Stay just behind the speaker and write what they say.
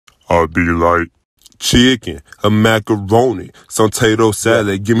be like chicken, a macaroni, some potato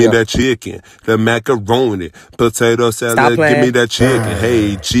salad, give me that chicken, the macaroni, potato salad, give me that chicken,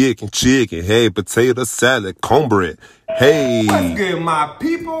 hey, chicken, hey, potato salad, cornbread, hey. What's good, my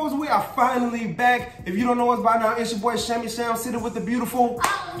peoples? We are finally back. If you don't know us by now, it's your boy Shammy Sham sitting with the beautiful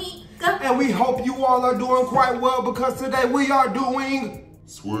Onika. And we hope you all are doing quite well because today we are doing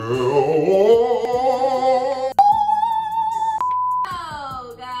swell.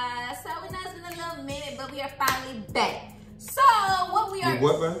 We are finally back. So what we are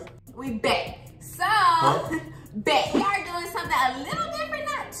we back. So back. We are doing something a little different,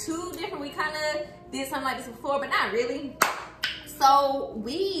 not too different. We kind of did something like this before, but not really. So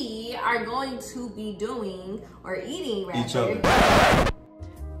we are going to be doing or eating rather. Each other.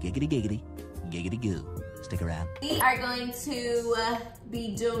 Giggity giggity, giggity goo. Stick around. We are going to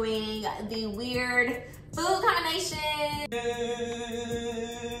be doing the weird food combination.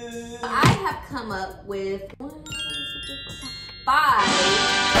 I have come up with five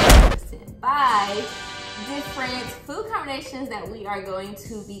different food combinations that we are going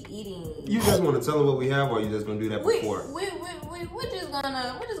to be eating. You just want to tell them what we have, or you just gonna do that before? We're just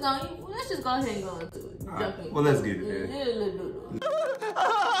gonna let's just go ahead and go into it. Right. Well, let's get it then. We're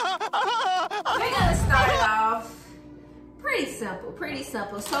gonna start it off pretty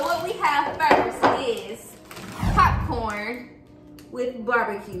simple. So what we have first is popcorn with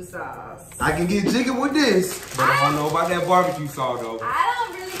barbecue sauce. I can get jiggy with this, but I don't know about that barbecue sauce though. I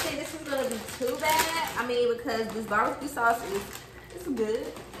don't really think this is gonna be too bad. I mean, because this barbecue sauce is good,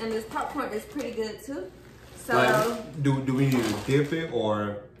 and this popcorn is pretty good too. So like, do we need to dip it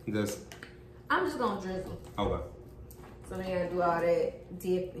or just? I'm just gonna drizzle. Okay. So we're gonna do all that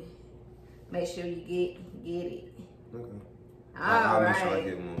dipping. Make sure you get it. Okay. I'll make sure I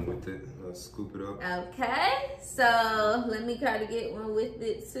get one with it. I'll scoop it up. Okay, so let me try to get one with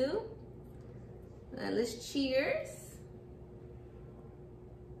it too. Now let's cheers.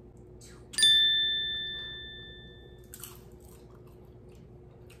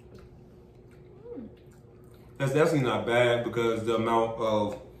 That's definitely not bad because the amount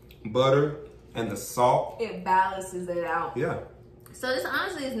of butter and the salt. It balances it out. Yeah. So this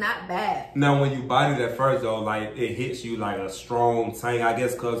honestly is not bad. Now, when you bite it at first, though, like it hits you like a strong tang. I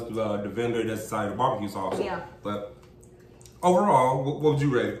guess because the vendor that's inside the barbecue sauce. Yeah. But overall, what would you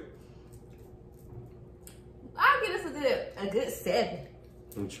rate it? I'll give this a good 7.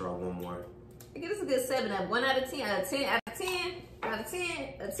 Let me try one more. I give this a good 7. 1 out of 10. Out of 10. Out of 10. Out of 10.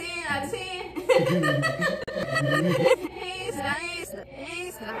 A 10 out of 10.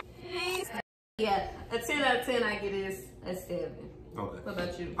 Yeah, a 10 out of 10. I give this a 7. Okay. What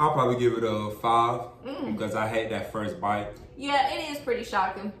about you? I'll probably give it a 5 because I hate that first bite. Yeah, it is pretty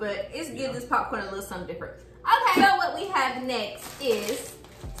shocking, but it's give this popcorn a little something different. Okay, so what we have next is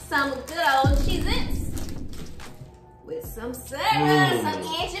some good old Cheez-Its with some syrup, some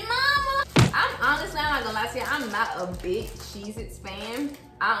Aunt Mama. I'm honestly, I'm not gonna lie to you, I'm not a big Cheez-Its fan.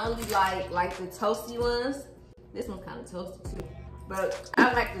 I only like the toasty ones. This one's kind of toasty too, but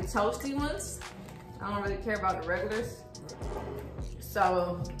I like the toasty ones. I don't really care about the regulars.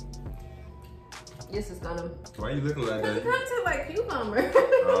 So this is gonna. Why are you looking like that? It kind of tastes like cucumber.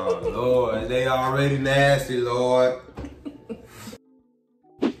 Oh Lord, they already nasty, Lord.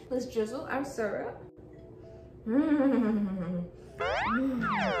 Let's drizzle our syrup. All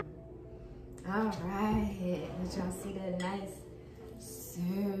right, let y'all see that nice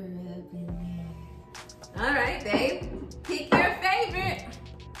syrup in there. All right, babe, pick your favorite.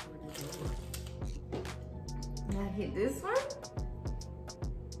 Now get this one.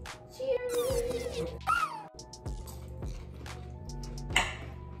 Cheers.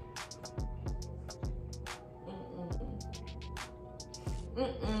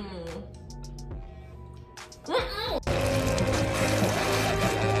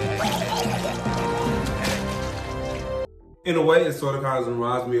 In a way, it sort of kind of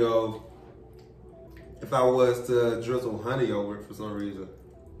reminds me of if I was to drizzle honey over it for some reason.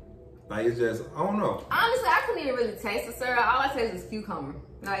 Like it's just, I don't know. Honestly, I couldn't even really taste the syrup. All I taste is cucumber.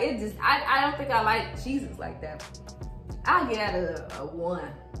 No, it just, I don't think I like Cheez-Its like that. I'll get it a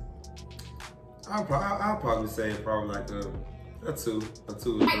 1. I'll probably say probably like a 2.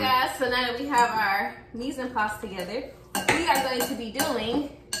 Alright guys, so now that we have our mise en place together, we are going to be doing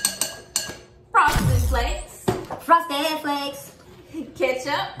frosted flakes. Frosted flakes.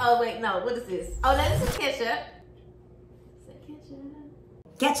 Ketchup. Oh wait, no, what is this? Oh, no, this is ketchup. Is that ketchup?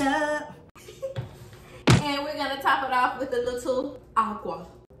 Ketchup. And we're gonna top it off with a little agua.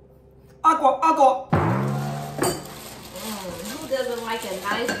 Agua. Who doesn't like a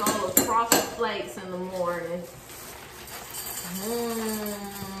nice bowl of frosted flakes in the morning?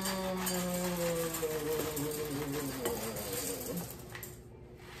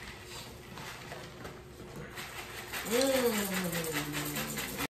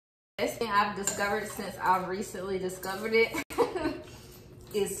 I've discovered since I've recently discovered it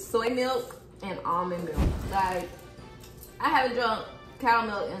is soy milk and almond milk. Like, I haven't drunk cow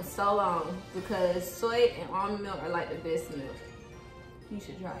milk in so long because soy and almond milk are like the best milk. You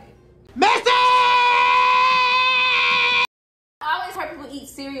should try it. Messy! I always heard people eat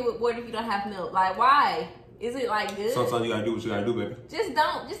cereal with water if you don't have milk. Like, why? Is it like good? Sometimes you gotta do what you gotta do, baby. Just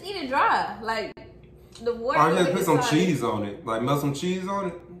eat it dry. Like, the water. Or just put some cheese on it. Like, melt some cheese on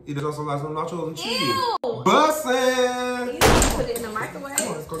it. Eat it also like some nachos and cheese. Ew! Bussin'! You just put it in the microwave. Come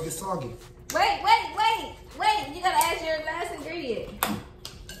on, it's gonna get soggy. Wait. You gotta add your last ingredient.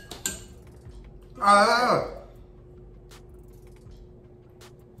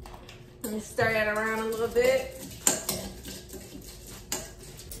 Let me stir that around a little bit.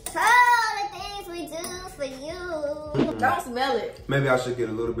 All the things we do for you. Don't smell it. Maybe I should get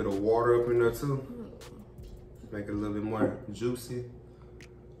a little bit of water up in there too. Make it a little bit more juicy.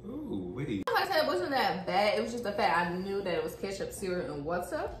 Ooh, wait. Like I said, it wasn't that bad. It was just the fact I knew that it was ketchup, cereal, and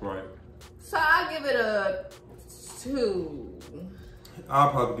water. Right. So I'll give it a 2. I'll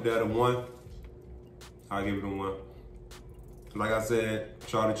probably give that a 1. I'll give it a 1. Like I said,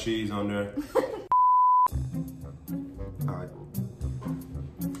 try the cheese on there. Alright.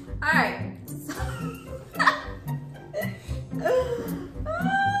 Alright.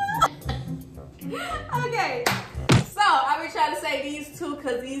 Okay. So I been trying to say these two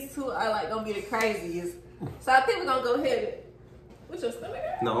because these two are like gonna be the craziest. So I think we're gonna go ahead. What's your stomach?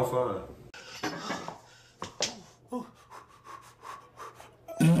 No, I'm fine.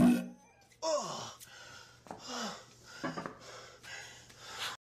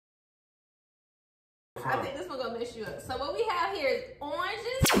 I think this one gonna mess you up. So what we have here is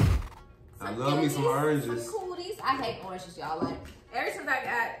oranges. I love me some oranges. Some cooties. I hate oranges, y'all. Like, ever since I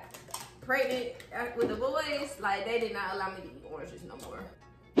got pregnant with the boys, like, they did not allow me to eat oranges no more.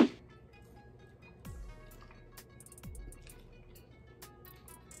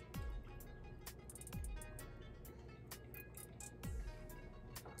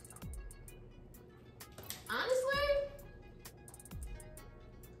 Honestly,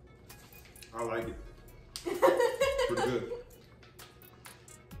 I like it. Pretty good.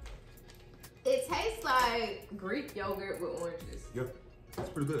 it tastes like Greek yogurt with oranges. Yep, that's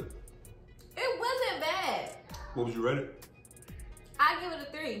pretty good. It wasn't bad. What would you rate it? I give it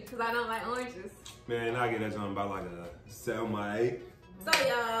a 3 because I don't like oranges. Man, I get that jump about like a 7 or 8. So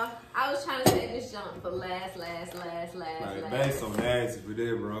y'all, I was trying to save this jump for last. Like, that's so nasty for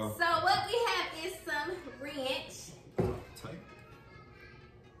this, bro. So what we have is some ranch Take.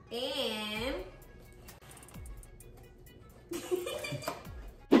 and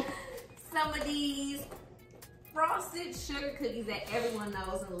some of these frosted sugar cookies that everyone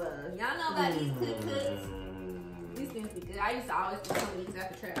knows and loves. Y'all know about these cookies? These things be good. I used to always do some of these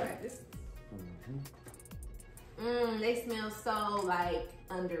after trap practice. They smell so like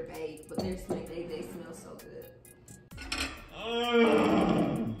underbaked, but they smell so good.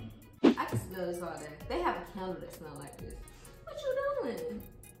 I can smell this all day. They have a candle that smells like this. What you doing?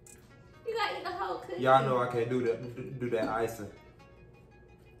 You gotta eat the whole cookie. Y'all know I can't do that icing.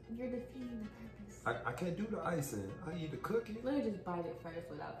 You're defeating the purpose. I can't do the icing. I eat the cookie. Let me just bite it first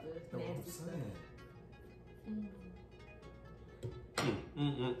without the That's what I'm nasty stuff.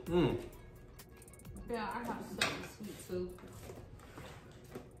 saying. Yeah, I have such a sweet tooth.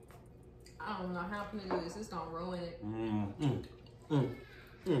 I don't know how I'm gonna do this. It's gonna ruin it.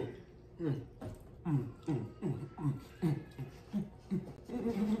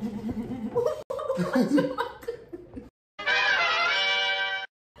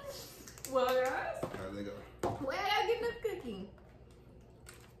 Well, guys, Alright, let go. where did I get enough cooking?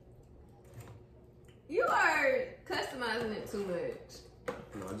 You are customizing it too much.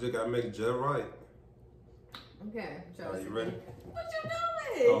 No, I just gotta make it just right. Okay, Are you ready? What you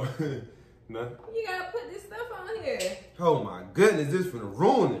doing? Oh, no. You gotta put this stuff on here. Oh my goodness, this is finna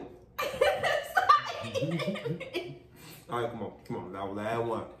ruin it. All right, come on. That was the last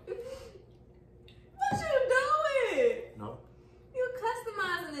one. What you doing? No. You're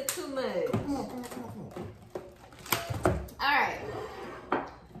customizing it too much. Come on. All right.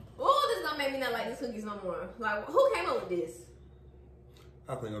 Oh, this is gonna make me not like these cookies no more. Like, who came up with this?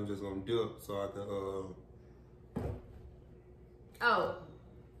 I think I'm just gonna dip so I can Oh,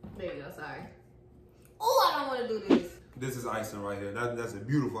 there you go. Sorry. Oh, I don't want to do this. This is icing right here. That's a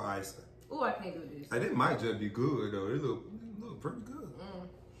beautiful icing. Oh, I can't do this. Hey, it might just be good though. It look pretty good.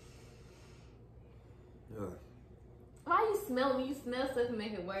 Yeah. Why you smell when you smell stuff and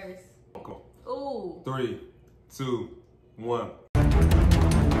make it worse? Come on. Ooh. 3, 2, 1.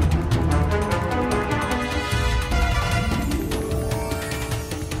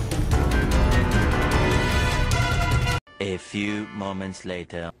 A few moments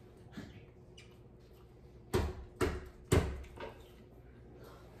later.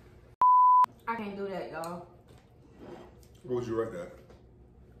 I can't do that, y'all. What would you rate that?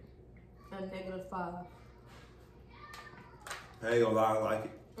 A -5. I ain't gonna lie, I like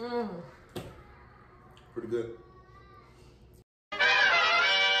it. Pretty good.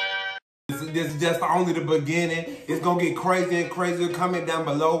 This is just only the beginning. It's gonna get crazier and crazier. Comment down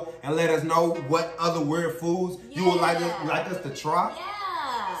below and let us know what other weird foods you would like us to try.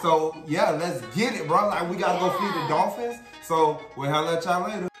 Yeah. So yeah, let's get it, bro. Like we gotta go feed the dolphins. So we'll holla at y'all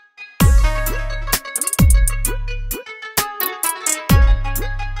later.